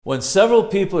When several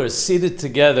people are seated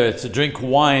together to drink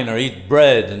wine or eat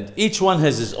bread, and each one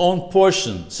has his own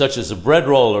portion, such as a bread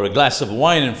roll or a glass of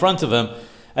wine in front of him,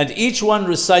 and each one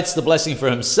recites the blessing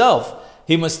for himself,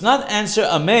 he must not answer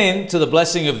Amen to the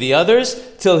blessing of the others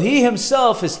till he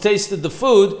himself has tasted the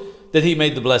food that he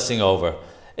made the blessing over.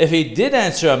 If he did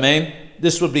answer Amen,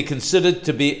 this would be considered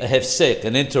to be a hefsek,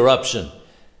 an interruption.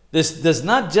 This does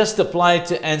not just apply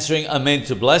to answering Amen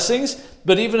to blessings,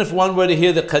 but even if one were to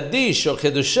hear the Kaddish or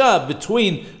Kedusha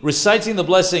between reciting the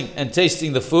blessing and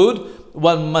tasting the food,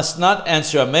 one must not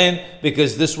answer Amen,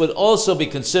 because this would also be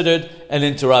considered an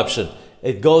interruption.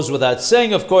 It goes without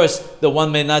saying, of course, that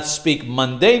one may not speak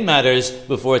mundane matters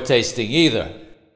before tasting either.